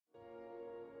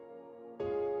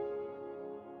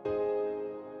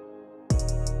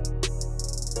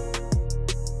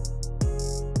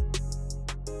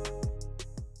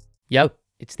Yo,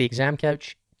 it's the exam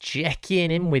coach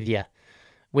checking in with you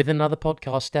with another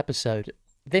podcast episode.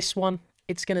 This one,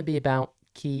 it's going to be about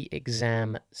key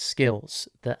exam skills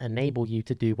that enable you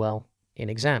to do well in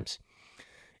exams.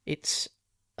 It's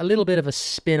a little bit of a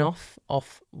spin-off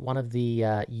of one of the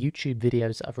YouTube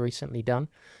videos that I've recently done,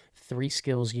 3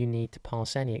 skills you need to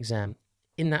pass any exam.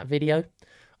 In that video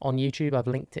on YouTube, I've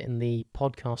linked it in the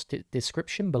podcast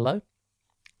description below.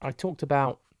 I talked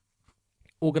about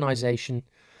organization,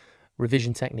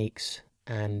 revision techniques,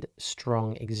 and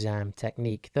strong exam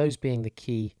technique, those being the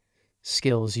key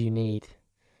skills you need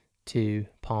to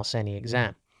pass any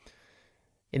exam.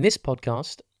 In this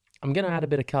podcast, I'm going to add a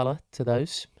bit of color to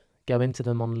those, go into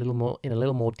them in a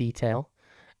little more detail,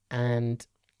 and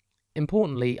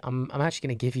importantly, I'm actually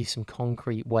going to give you some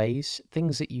concrete ways,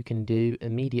 things that you can do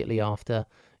immediately after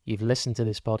you've listened to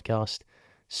this podcast,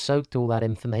 soaked all that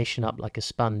information up like a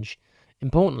sponge.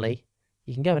 Importantly,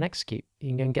 you can go and execute. You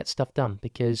can go and get stuff done,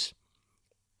 because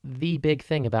the big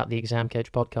thing about the Exam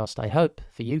Coach podcast, I hope,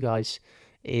 for you guys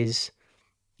is,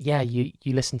 you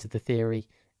listen to the theory,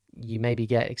 you maybe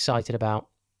get excited about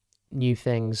new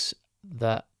things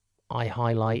that I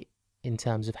highlight in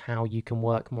terms of how you can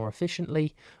work more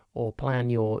efficiently or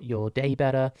plan your day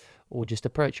better, or just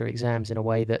approach your exams in a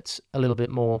way that's a little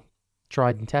bit more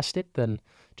tried and tested than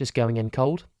just going in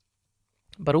cold.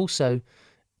 But also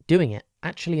doing it,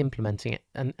 actually implementing it.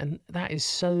 And that is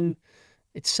so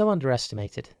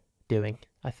underestimated doing,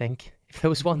 I think. If there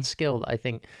was one skill that I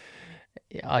think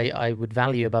I would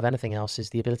value above anything else, is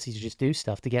the ability to just do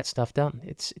stuff, to get stuff done.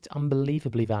 It's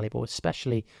unbelievably valuable,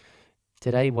 especially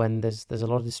today when there's a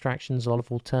lot of distractions, a lot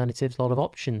of alternatives, a lot of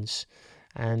options.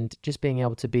 And just being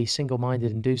able to be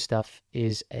single-minded and do stuff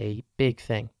is a big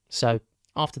thing. So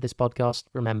after this podcast,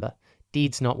 remember,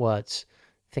 deeds, not words.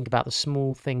 Think about the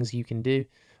small things you can do.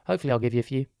 Hopefully I'll give you a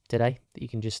few today that you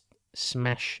can just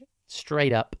smash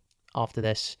straight up after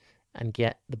this and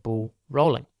get the ball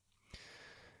rolling.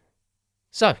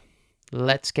 So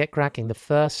let's get cracking. The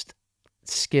first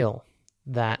skill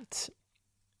that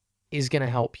is going to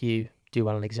help you do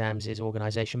well in exams is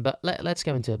organization, but let's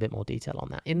go into a bit more detail on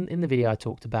that. In the video, I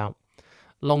talked about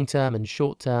long-term and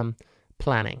short-term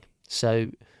planning. So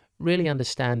really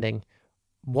understanding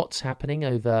what's happening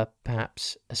over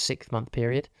perhaps a 6-month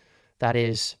period. That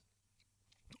is,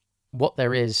 what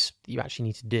there is you actually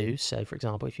need to do. So for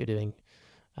example, if you're doing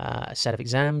a set of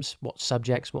exams, what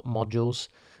subjects, what modules,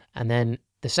 and then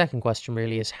the second question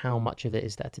really is how much of it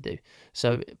is there to do.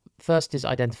 So first is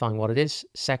identifying what it is.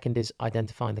 Second is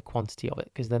identifying the quantity of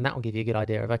it, because then that will give you a good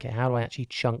idea of, okay, how do I actually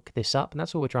chunk this up? And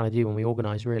that's what we're trying to do when we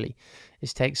organize, really,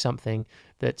 is take something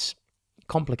that's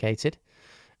complicated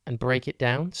and break it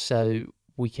down so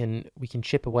we can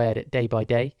chip away at it day by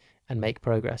day and make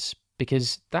progress,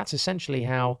 because that's essentially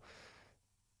how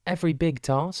every big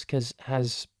task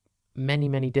has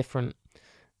many different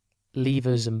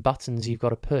levers and buttons you've got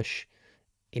to push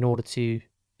in order to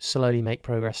slowly make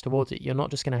progress towards it. You're not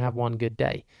just going to have one good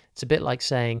day. It's a bit like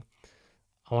saying,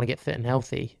 I want to get fit and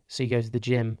healthy, so you go to the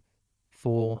gym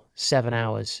for 7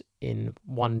 hours in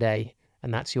one day,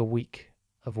 and that's your week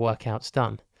of workouts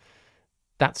done.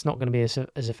 That's not going to be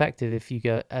as effective if you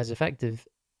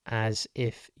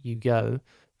go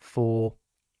for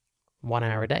 1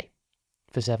 hour a day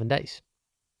for 7 days.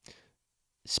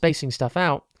 Spacing stuff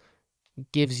out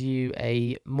gives you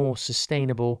a more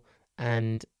sustainable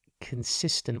and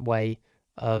consistent way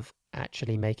of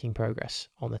actually making progress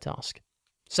on the task.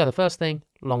 So the first thing,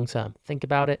 long term, think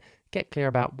about it, get clear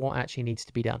about what actually needs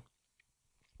to be done.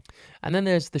 And then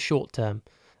there's the short term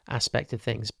aspect of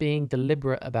things, being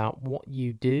deliberate about what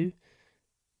you do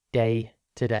day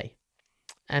to day.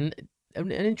 And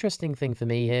an interesting thing for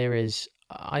me here is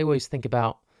I always think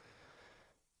about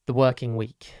the working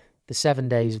week, the 7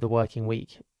 days of the working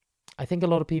week. I think a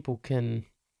lot of people can,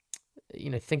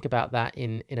 think about that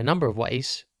in a number of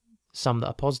ways, some that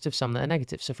are positive, some that are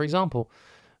negative. So for example,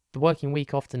 the working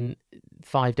week, often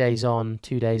 5 days on,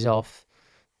 2 days off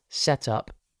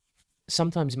setup,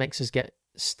 sometimes makes us get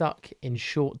stuck in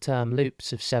short-term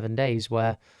loops of 7 days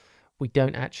where we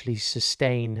don't actually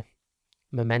sustain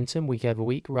momentum week over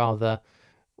week. Rather,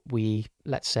 we,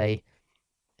 let's say,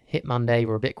 hit Monday,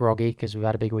 we're a bit groggy because we've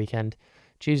had a big weekend.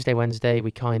 Tuesday, Wednesday,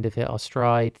 we kind of hit our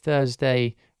stride.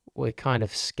 Thursday, we're kind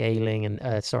of scaling and,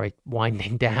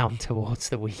 winding down towards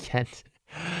the weekend.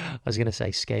 I was going to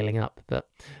say scaling up, but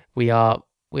we are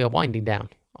winding down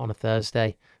on a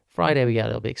Thursday. Friday, we get a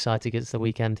little bit excited because it's the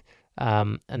weekend,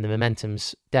 and the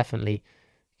momentum's definitely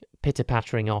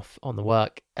pitter-pattering off on the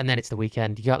work, and then it's the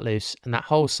weekend, you got loose, and that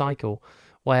whole cycle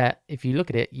where, if you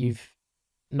look at it, you've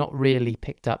not really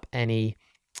picked up any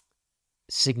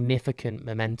significant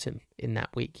momentum in that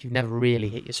week. You've never really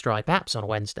hit your stride, perhaps on a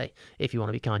Wednesday, if you want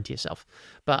to be kind to yourself.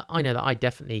 But I know that I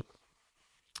definitely,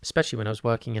 especially when I was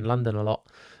working in London a lot,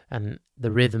 and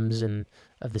the rhythms and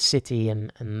of the city and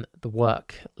the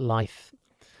work-life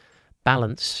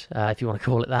balance, if you want to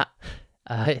call it that,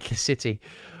 in the city,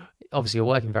 obviously you're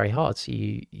working very hard, so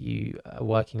you are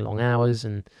working long hours,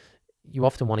 and you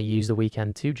often want to use the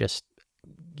weekend to just,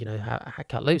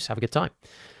 cut loose, have a good time.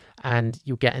 And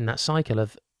you'll get in that cycle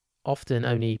of often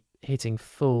only hitting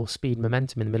full speed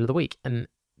momentum in the middle of the week. And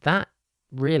that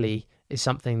really is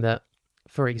something that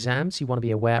for exams you want to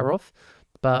be aware of,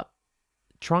 but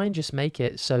try and just make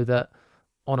it so that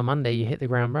on a Monday you hit the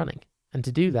ground running. And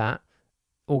to do that,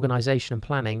 organization and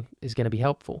planning is going to be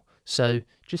helpful. So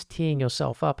just teeing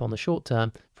yourself up on the short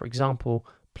term, for example,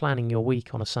 planning your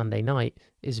week on a Sunday night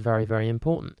is very, very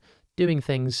important. Doing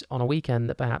things on a weekend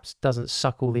that perhaps doesn't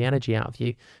suck all the energy out of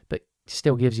you, but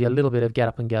still gives you a little bit of get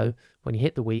up and go when you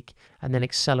hit the week, and then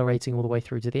accelerating all the way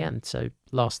through to the end. So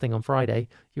last thing on Friday,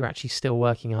 you're actually still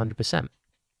working 100%.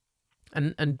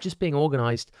 And just being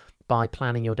organized by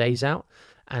planning your days out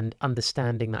and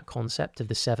understanding that concept of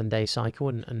the 7-day cycle,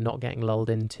 and not getting lulled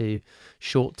into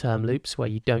short-term loops where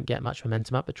you don't get much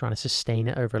momentum up, but trying to sustain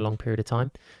it over a long period of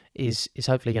time is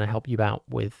hopefully going to help you out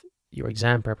with your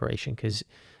exam preparation, because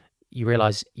you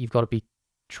realize you've got to be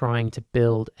trying to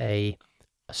build a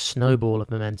snowball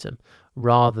of momentum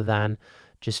rather than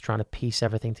just trying to piece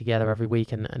everything together every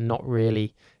week and not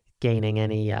really gaining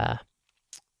any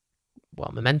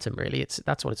momentum. Really,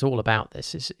 that's what it's all about.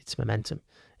 It's momentum.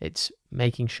 It's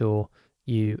making sure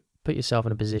you put yourself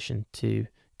in a position to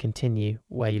continue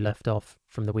where you left off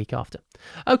from the week after.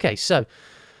 Okay, so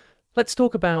let's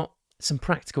talk about some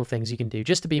practical things you can do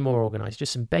just to be more organized,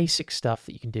 just some basic stuff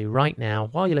that you can do right now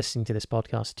while you're listening to this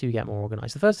podcast to get more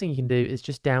organized. The first thing you can do is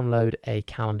just download a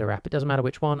calendar app. It doesn't matter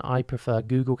which one. I prefer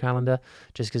Google Calendar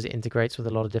just because it integrates with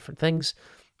a lot of different things,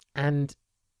 and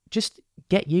just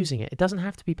get using it. It doesn't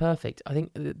have to be perfect. I think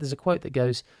there's a quote that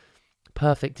goes,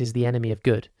 perfect is the enemy of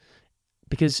good,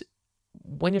 because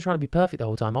when you're trying to be perfect the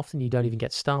whole time, often you don't even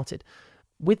get started.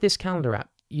 With this calendar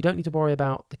app, you don't need to worry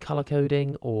about the color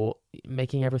coding or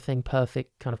making everything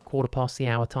perfect, kind of quarter past the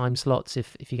hour time slots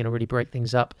if you're going to really break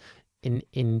things up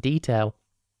in detail.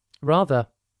 Rather,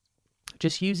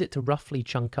 just use it to roughly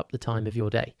chunk up the time of your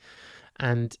day.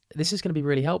 And this is going to be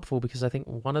really helpful because I think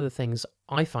one of the things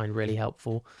I find really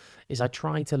helpful is I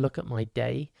try to look at my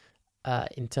day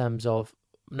in terms of,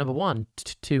 number one,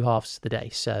 two halves of the day.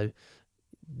 So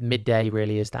midday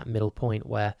really is that middle point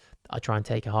where I try and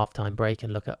take a half-time break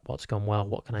and look at what's gone well,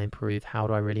 what can I improve, how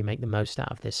do I really make the most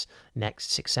out of this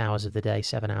next 6 hours of the day,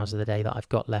 7 hours of the day that I've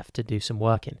got left to do some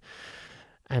work in.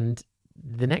 And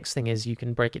the next thing is you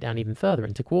can break it down even further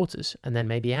into quarters and then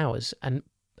maybe hours. And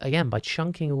again, by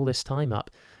chunking all this time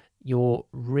up, you're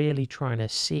really trying to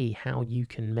see how you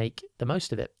can make the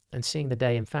most of it and seeing the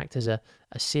day, in fact, as a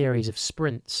series of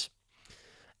sprints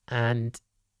and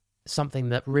something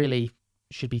that really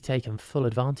should be taken full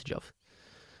advantage of.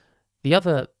 The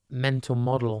other mental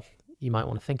model you might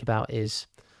want to think about is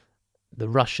the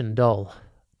Russian doll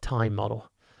time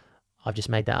model. I've just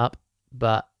made that up,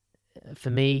 but for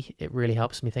me, it really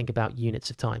helps me think about units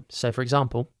of time. So, for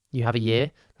example, you have a year,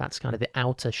 that's kind of the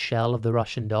outer shell of the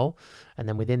Russian doll, and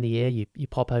then within the year, you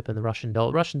pop open the Russian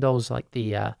doll. Russian doll is like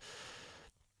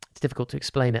it's difficult to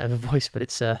explain it over voice, but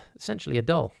it's essentially a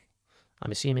doll.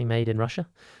 I'm assuming made in Russia,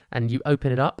 and you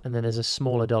open it up, and then there's a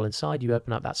smaller doll inside. You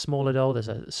open up that smaller doll, there's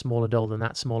a smaller doll than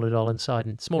that smaller doll inside,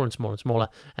 and smaller and smaller and smaller,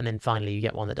 and then finally you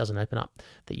get one that doesn't open up,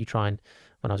 that you try and,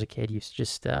 when I was a kid, used to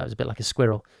just, it was a bit like a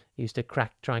squirrel, used to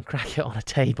try and crack it on a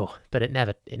table, but it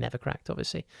never cracked,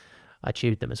 obviously. I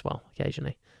chewed them as well,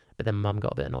 occasionally, but then Mum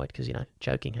got a bit annoyed because,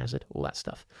 choking hazard, all that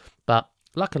stuff. But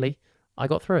luckily, I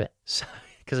got through it,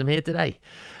 because I'm here today,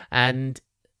 and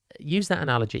use that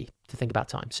analogy to think about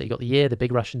time. So you've got the year, the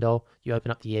big Russian doll, you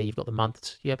open up the year, you've got the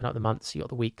months, you open up the months, you've got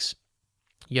the weeks,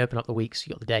 you open up the weeks,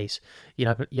 you've got the days, you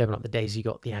open up the days, you've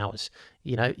got the hours,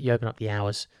 you open up the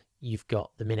hours, you've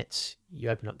got the minutes, you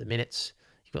open up the minutes,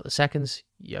 you've got the seconds,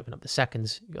 you open up the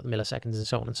seconds, you've got the milliseconds, and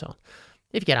so on and so on.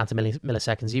 If you get down to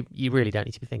milliseconds, you really don't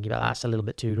need to be thinking about that. That's a little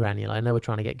bit too granular. I know we're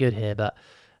trying to get good here, but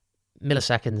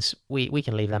milliseconds, we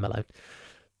can leave them alone.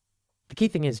 The key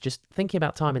thing is just thinking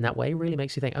about time in that way really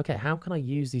makes you think, okay, how can I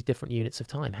use these different units of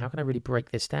time? How can I really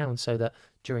break this down so that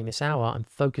during this hour, I'm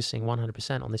focusing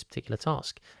 100% on this particular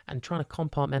task, and trying to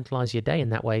compartmentalize your day in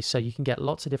that way so you can get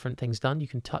lots of different things done. You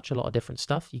can touch a lot of different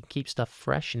stuff. You can keep stuff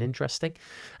fresh and interesting.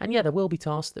 And yeah, there will be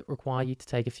tasks that require you to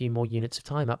take a few more units of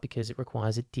time up because it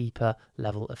requires a deeper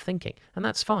level of thinking, and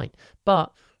that's fine.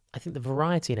 But I think the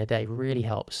variety in a day really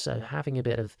helps. So having a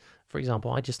bit of For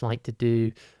example, I just like to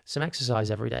do some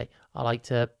exercise every day. I like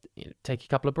to take a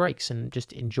couple of breaks and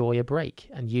just enjoy a break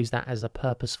and use that as a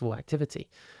purposeful activity.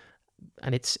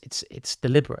 And it's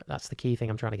deliberate. That's the key thing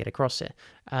I'm trying to get across here.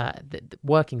 The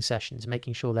working sessions,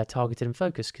 making sure they're targeted and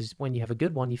focused, because when you have a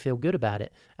good one, you feel good about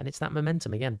it. And it's that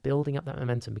momentum, again, building up that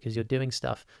momentum because you're doing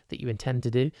stuff that you intend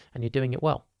to do and you're doing it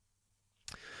well.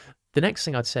 The next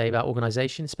thing I'd say about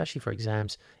organization, especially for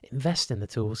exams, invest in the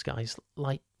tools, guys.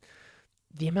 Like,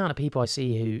 the amount of people I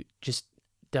see who just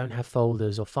don't have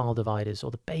folders or file dividers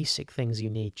or the basic things you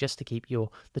need just to keep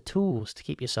the tools to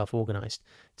keep yourself organized.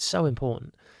 It's so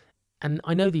important. And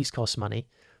I know these cost money,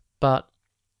 but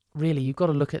really you've got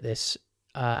to look at this,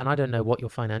 and I don't know what your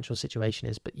financial situation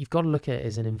is, but you've got to look at it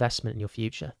as an investment in your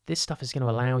future. This stuff is going to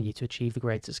allow you to achieve the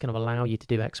grades. It's going to allow you to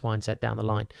do X, Y, and Z down the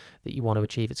line that you want to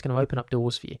achieve. It's going to open up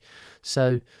doors for you.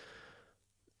 So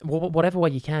whatever way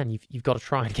you can, you've got to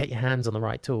try and get your hands on the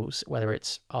right tools, whether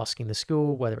it's asking the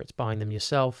school, whether it's buying them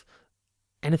yourself,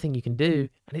 anything you can do.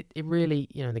 And it really,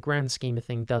 in the grand scheme of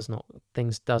things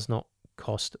does not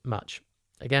cost much.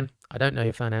 Again, I don't know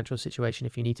your financial situation.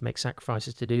 If you need to make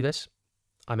sacrifices to do this,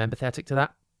 I'm empathetic to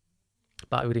that.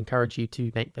 But I would encourage you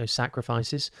to make those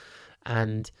sacrifices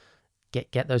and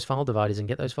get those file dividers and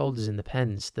get those folders in the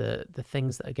pens, the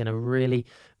things that are going to really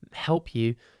help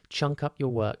you chunk up your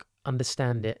work,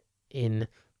 understand it in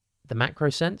the macro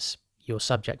sense, your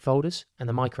subject folders, and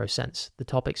the micro sense, the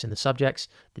topics in the subjects,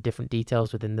 the different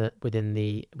details within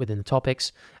the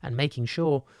topics, and making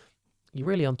sure you're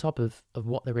really on top of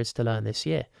what there is to learn this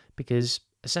year, because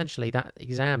essentially that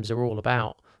exams are all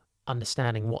about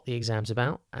understanding what the exam's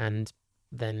about and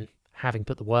then having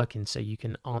put the work in so you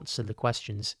can answer the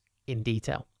questions in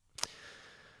detail.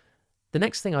 The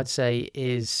next thing I'd say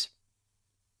is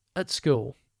at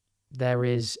school, there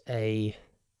is at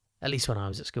least when I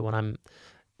was at school, and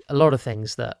a lot of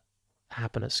things that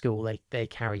happen at school, they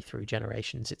carry through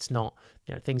generations. It's not,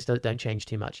 things don't change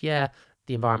too much. Yeah,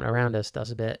 the environment around us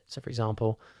does a bit. So, for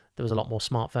example, there was a lot more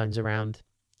smartphones around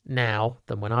now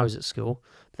than when I was at school.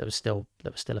 But there was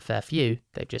still a fair few.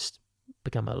 They've just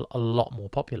become a lot more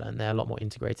popular, and they're a lot more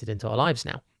integrated into our lives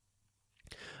now.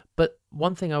 But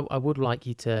one thing I would like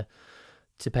you to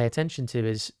pay attention to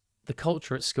is the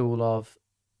culture at school of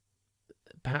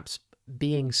perhaps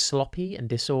being sloppy and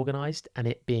disorganized and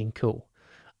it being cool.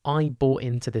 I bought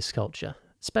into this culture,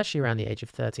 especially around the age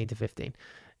of 13 to 15.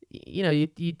 You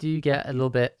do get a little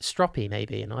bit stroppy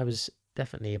maybe, and I was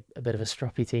definitely a bit of a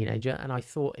stroppy teenager, and I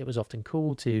thought it was often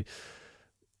cool to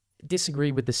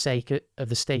disagree with the sake of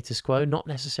the status quo, not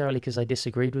necessarily because I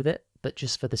disagreed with it, but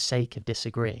just for the sake of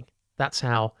disagreeing. That's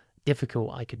how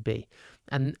difficult I could be.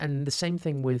 And the same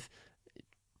thing with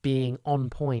being on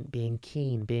point, being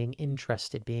keen, being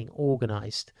interested, being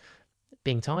organized,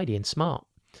 being tidy and smart.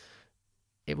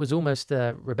 It was almost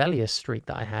a rebellious streak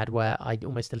that I had where I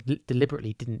almost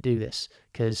deliberately didn't do this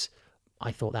because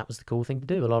I thought that was the cool thing to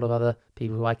do. A lot of other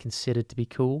people who I considered to be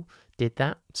cool did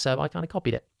that, so I kind of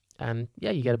copied it. And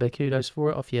yeah, you get a bit of kudos for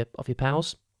it off your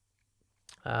pals.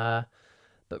 But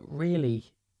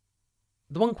really,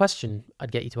 the one question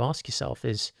I'd get you to ask yourself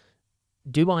is,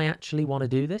 do I actually want to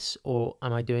do this, or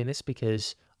am I doing this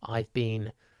because I've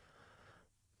been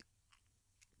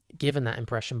given that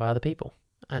impression by other people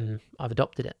and I've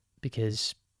adopted it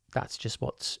because that's just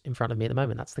what's in front of me at the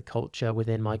moment? That's the culture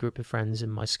within my group of friends in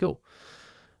my school.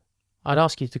 I'd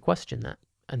ask you to question that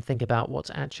and think about what's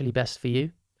actually best for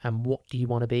you and what do you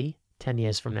want to be 10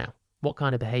 years from now? What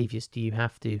kind of behaviors do you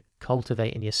have to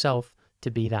cultivate in yourself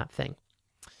to be that thing?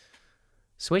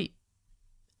 Sweet.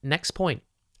 Next point.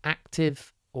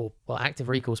 Active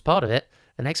recall is part of it.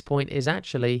 The next point is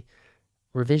actually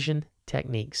revision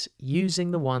techniques,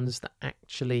 using the ones that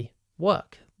actually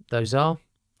work. Those are,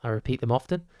 I repeat them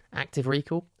often, active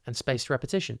recall and spaced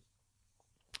repetition.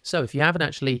 So if you haven't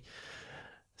actually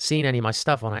seen any of my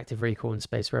stuff on active recall and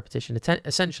spaced repetition,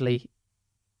 essentially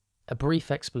a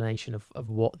brief explanation of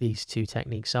what these two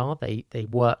techniques are. They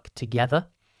work together,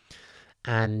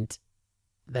 and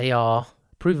they are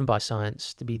proven by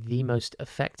science to be the most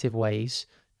effective ways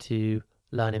to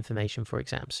learn information for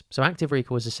exams. So active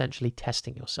recall is essentially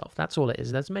testing yourself. That's all it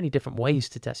is. There's many different ways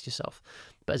to test yourself,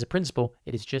 but as a principle,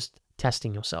 it is just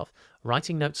testing yourself.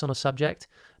 Writing notes on a subject,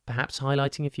 perhaps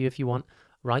highlighting a few if you want.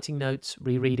 Writing notes,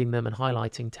 rereading them, and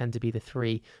highlighting tend to be the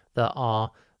three that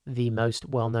are the most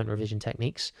well-known revision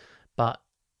techniques, but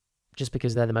just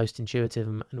because they're the most intuitive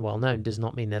and well-known does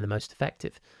not mean they're the most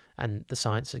effective. And the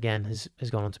science, again, has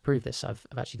gone on to prove this. I've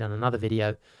actually done another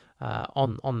video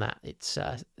on that. It's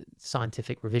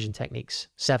scientific revision techniques,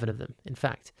 7 of them, in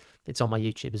fact. It's on my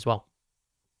YouTube as well.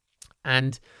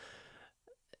 And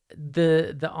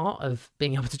the art of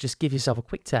being able to just give yourself a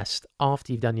quick test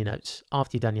after you've done your notes,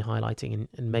 after you've done your highlighting,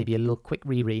 and maybe a little quick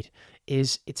reread,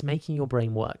 it's making your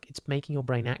brain work. It's making your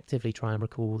brain actively try and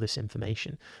recall this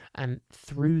information. And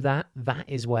through that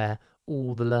is where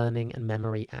all the learning and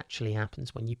memory actually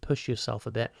happens. When you push yourself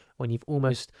a bit, when you've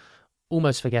almost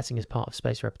forgetting is part of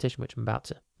spaced repetition, which I'm about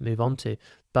to move on to.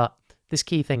 But this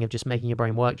key thing of just making your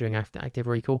brain work during active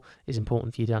recall is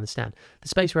important for you to understand. The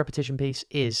spaced repetition piece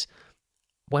is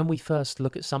when we first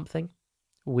look at something,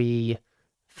 we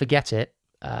forget it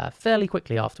fairly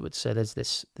quickly afterwards. So there's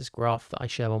this graph that I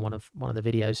show on one of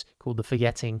the videos called the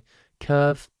forgetting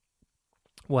curve,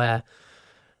 where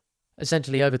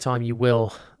essentially over time you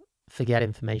will forget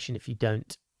information if you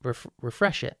don't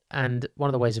refresh it. And one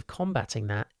of the ways of combating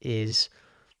that is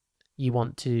you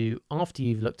want to, after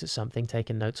you've looked at something,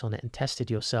 taken notes on it and tested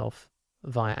yourself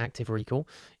via active recall,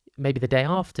 maybe the day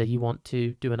after you want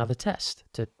to do another test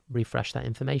to refresh that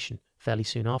information fairly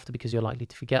soon after, because you're likely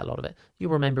to forget a lot of it.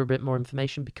 You'll remember a bit more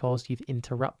information because you've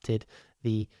interrupted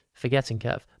the forgetting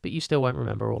curve, but you still won't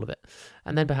remember all of it.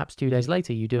 And then perhaps 2 days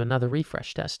later, you do another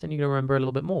refresh test and you're going to remember a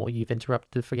little bit more. You've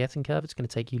interrupted the forgetting curve. It's going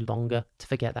to take you longer to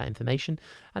forget that information.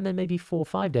 And then maybe 4 or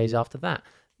 5 days after that,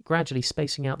 gradually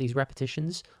spacing out these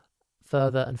repetitions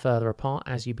further and further apart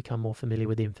as you become more familiar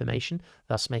with the information,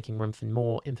 thus making room for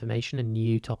more information and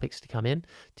new topics to come in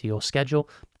to your schedule,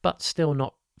 but still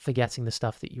not forgetting the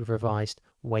stuff that you've revised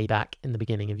way back in the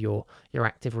beginning of your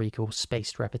active recall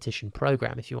spaced repetition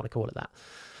program, if you want to call it that.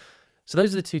 So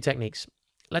those are the two techniques.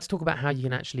 Let's talk about how you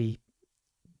can actually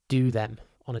do them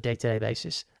on a day-to-day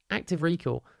basis. Active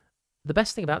recall, the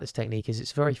best thing about this technique is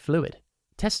it's very fluid.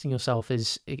 Testing yourself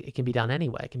it can be done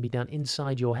anywhere. It can be done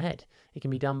inside your head. It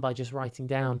can be done by just writing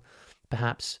down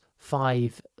perhaps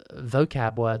 5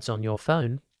 vocab words on your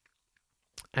phone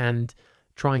and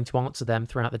trying to answer them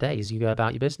throughout the day as you go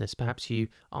about your business. Perhaps you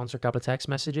answer a couple of text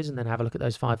messages and then have a look at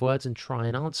those 5 words and try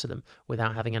and answer them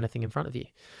without having anything in front of you.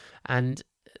 And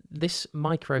this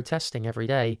micro testing every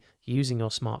day using your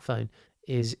smartphone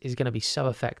is going to be so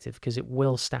effective because it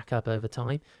will stack up over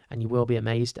time and you will be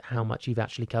amazed at how much you've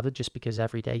actually covered just because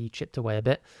every day you chipped away a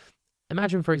bit.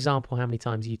 Imagine, for example, how many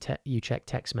times you check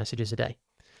text messages a day.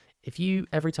 If you,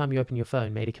 every time you open your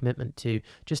phone, made a commitment to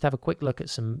just have a quick look at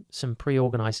some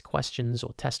pre-organized questions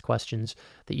or test questions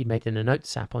that you'd made in a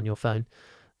notes app on your phone,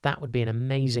 that would be an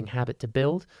amazing habit to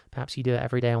build. Perhaps you do it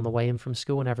every day on the way in from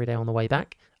school and every day on the way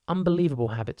back. Unbelievable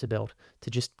habit to build, to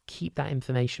just keep that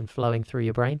information flowing through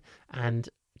your brain and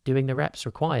doing the reps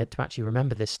required to actually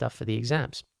remember this stuff for the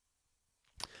exams.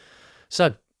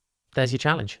 So there's your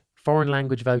challenge. Foreign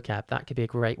language vocab, that could be a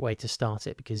great way to start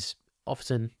it because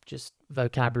often just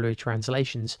vocabulary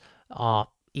translations are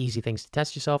easy things to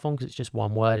test yourself on because it's just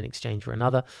one word in exchange for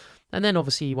another. And then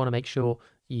obviously you want to make sure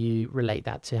you relate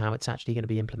that to how it's actually going to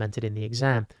be implemented in the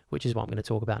exam, which is what I'm going to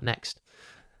talk about next.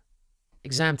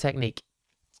 Exam technique.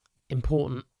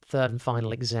 Important third and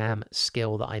final exam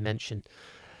skill that I mentioned.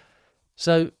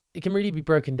 So it can really be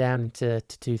broken down into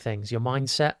 2 things. Your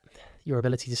mindset, your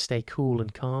ability to stay cool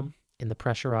and calm in the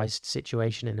pressurized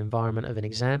situation and environment of an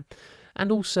exam,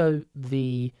 and also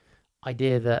the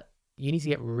idea that you need to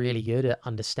get really good at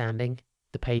understanding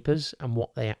the papers and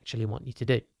what they actually want you to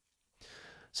do.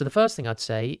 So the first thing I'd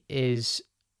say is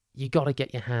you got to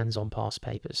get your hands on past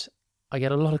papers. I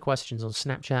get a lot of questions on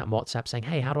Snapchat and WhatsApp saying,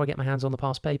 hey, how do I get my hands on the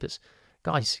past papers?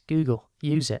 Guys, Google,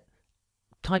 use it.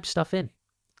 Type stuff in.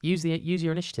 Use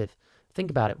your initiative.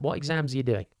 Think about it. What exams are you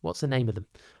doing? What's the name of them?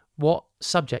 What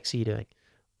subjects are you doing?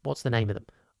 What's the name of them?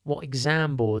 What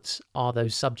exam boards are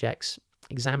those subjects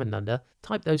examined under?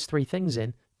 Type those 3 things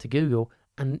in to Google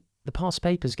and the past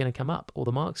paper is going to come up or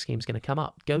the mark scheme is going to come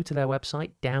up. Go to their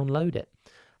website, download it,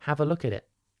 have a look at it.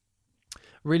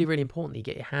 Really, really important that you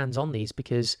get your hands on these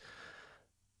because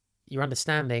you're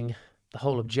understanding the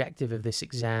whole objective of this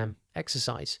exam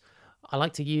exercise. I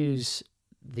like to use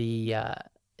the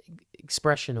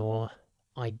expression or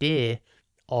idea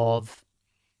of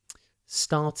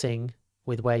starting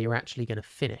with where you're actually going to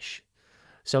finish.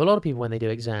 So a lot of people, when they do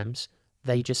exams,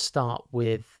 they just start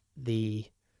with the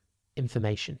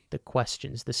information, the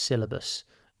questions, the syllabus,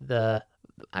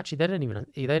 actually they don't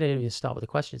even start with the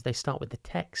questions. They start with the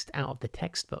text out of the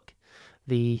textbook,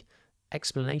 the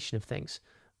explanation of things.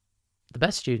 The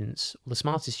best students, the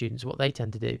smartest students, what they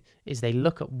tend to do is they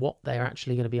look at what they're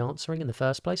actually going to be answering in the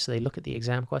first place. So they look at the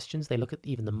exam questions, they look at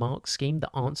even the mark scheme,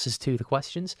 the answers to the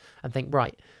questions, and think,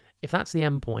 right, if that's the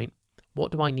end point,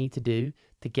 what do I need to do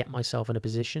to get myself in a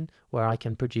position where I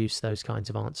can produce those kinds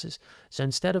of answers? So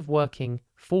instead of working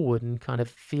forward and kind of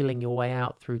feeling your way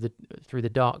out through the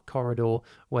dark corridor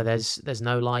where there's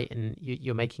no light and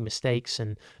you're making mistakes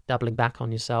and doubling back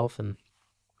on yourself and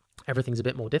everything's a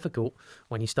bit more difficult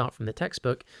when you start from the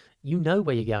textbook. You know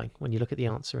where you're going when you look at the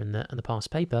answer in the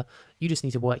past paper. You just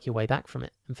need to work your way back from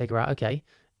it and figure out, okay,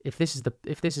 if this is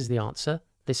the answer,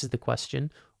 this is the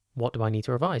question, what do I need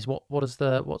to revise? What's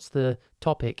the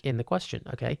topic in the question?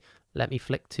 Okay, let me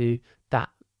flick to that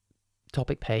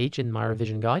topic page in my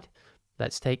revision guide.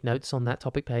 Let's take notes on that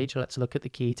topic page. Let's look at the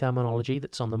key terminology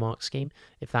that's on the mark scheme.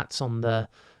 If that's on the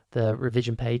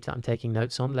revision page that I'm taking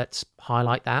notes on, let's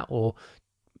highlight that or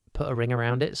put a ring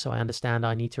around it so I understand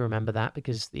I need to remember that,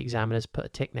 because the examiner's put a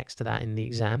tick next to that in the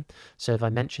exam. So if I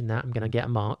mention that, I'm going to get a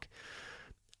mark.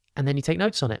 And then you take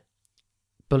notes on it.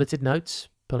 Bulleted notes,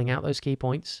 pulling out those key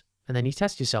points, and then you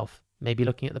test yourself, maybe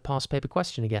looking at the past paper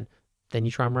question again. Then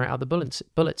you try and write out the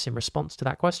bullets in response to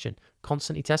that question,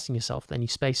 constantly testing yourself. Then you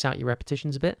space out your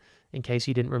repetitions a bit in case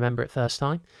you didn't remember it first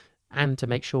time, and to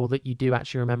make sure that you do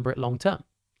actually remember it long term.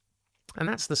 And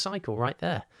that's the cycle right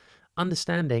there.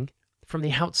 Understanding from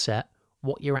the outset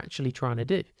what you're actually trying to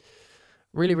do.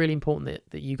 Really, really important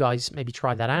that you guys maybe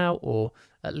try that out, or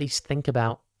at least think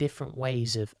about different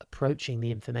ways of approaching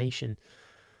the information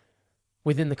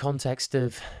within the context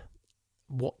of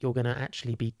what you're going to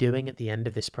actually be doing at the end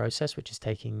of this process, which is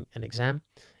taking an exam,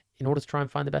 in order to try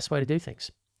and find the best way to do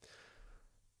things.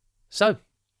 So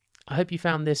I hope you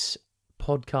found this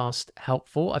podcast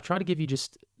helpful. I've tried to give you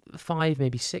just 5,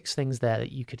 maybe 6 things there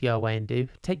that you could go away and do.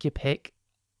 Take your pick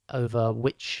over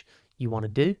which you want to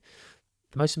do.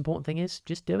 The most important thing is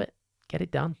just do it. Get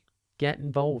it done. Get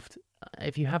involved.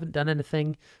 If you haven't done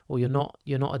anything, or you're not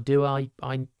a doer,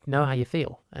 I know how you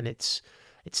feel, and it's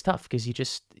tough because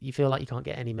you feel like you can't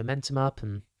get any momentum up,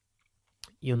 and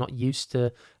you're not used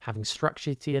to having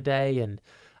structure to your day and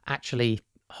actually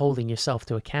holding yourself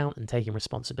to account and taking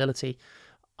responsibility.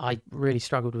 I really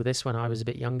struggled with this when I was a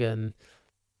bit younger, and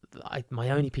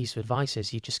my only piece of advice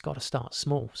is you just got to start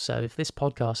small. So if this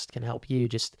podcast can help you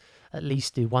just at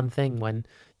least do one thing when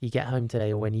you get home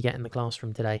today, or when you get in the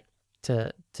classroom today,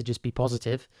 to just be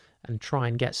positive and try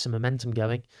and get some momentum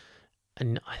going.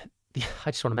 And I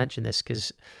just want to mention this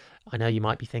because I know you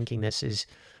might be thinking this, is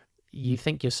you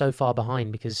think you're so far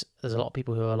behind because there's a lot of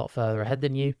people who are a lot further ahead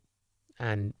than you,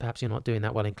 and perhaps you're not doing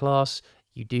that well in class.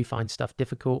 You do find stuff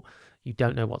difficult. You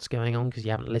don't know what's going on because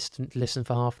you haven't listened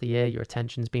for half the year. Your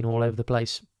attention's been all over the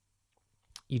place.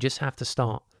 You just have to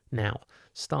start now.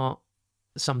 Start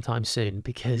sometime soon,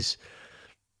 because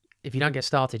if you don't get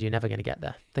started, you're never going to get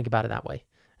there. Think about it that way.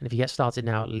 And if you get started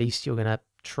now, at least you're going to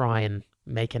try and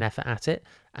make an effort at it,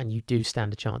 and you do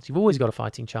stand a chance. You've always got a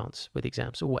fighting chance with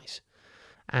exams, always.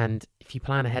 And if you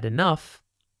plan ahead enough,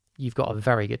 you've got a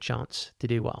very good chance to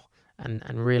do well. And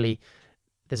really,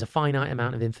 there's a finite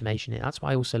amount of information here. That's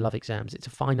why I also love exams. It's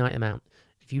a finite amount.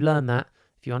 If you learn that,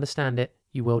 if you understand it,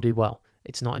 you will do well.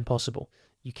 It's not impossible.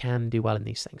 You can do well in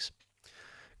these things.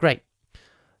 Great.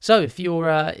 So if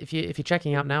you're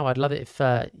checking out now, I'd love it if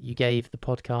you gave the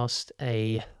podcast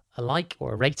a like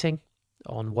or a rating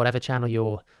on whatever channel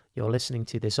you're listening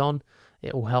to this on.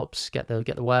 It all helps get the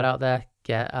word out there,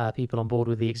 get people on board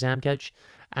with the Exam Coach.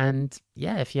 And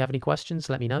yeah, if you have any questions,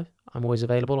 let me know. I'm always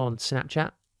available on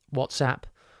Snapchat, WhatsApp.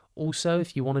 Also,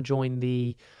 if you want to join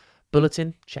the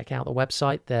bulletin, check out the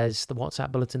website. There's the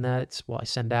WhatsApp bulletin there. It's what I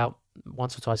send out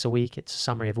once or twice a week. It's a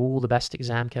summary of all the best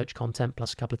Exam Coach content,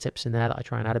 plus a couple of tips in there that I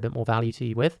try and add a bit more value to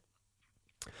you with.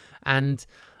 And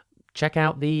check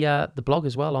out the blog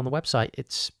as well on the website.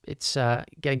 It's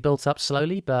getting built up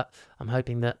slowly, but I'm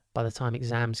hoping that by the time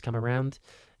exams come around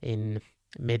in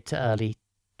mid to early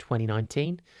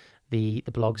 2019, the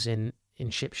blog's in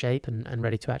ship shape and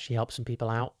ready to actually help some people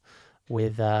out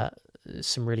with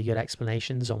some really good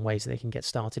explanations on ways they can get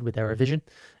started with their revision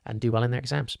and do well in their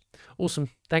exams. Awesome.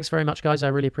 Thanks very much, guys. I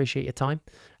really appreciate your time,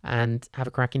 and have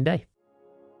a cracking day.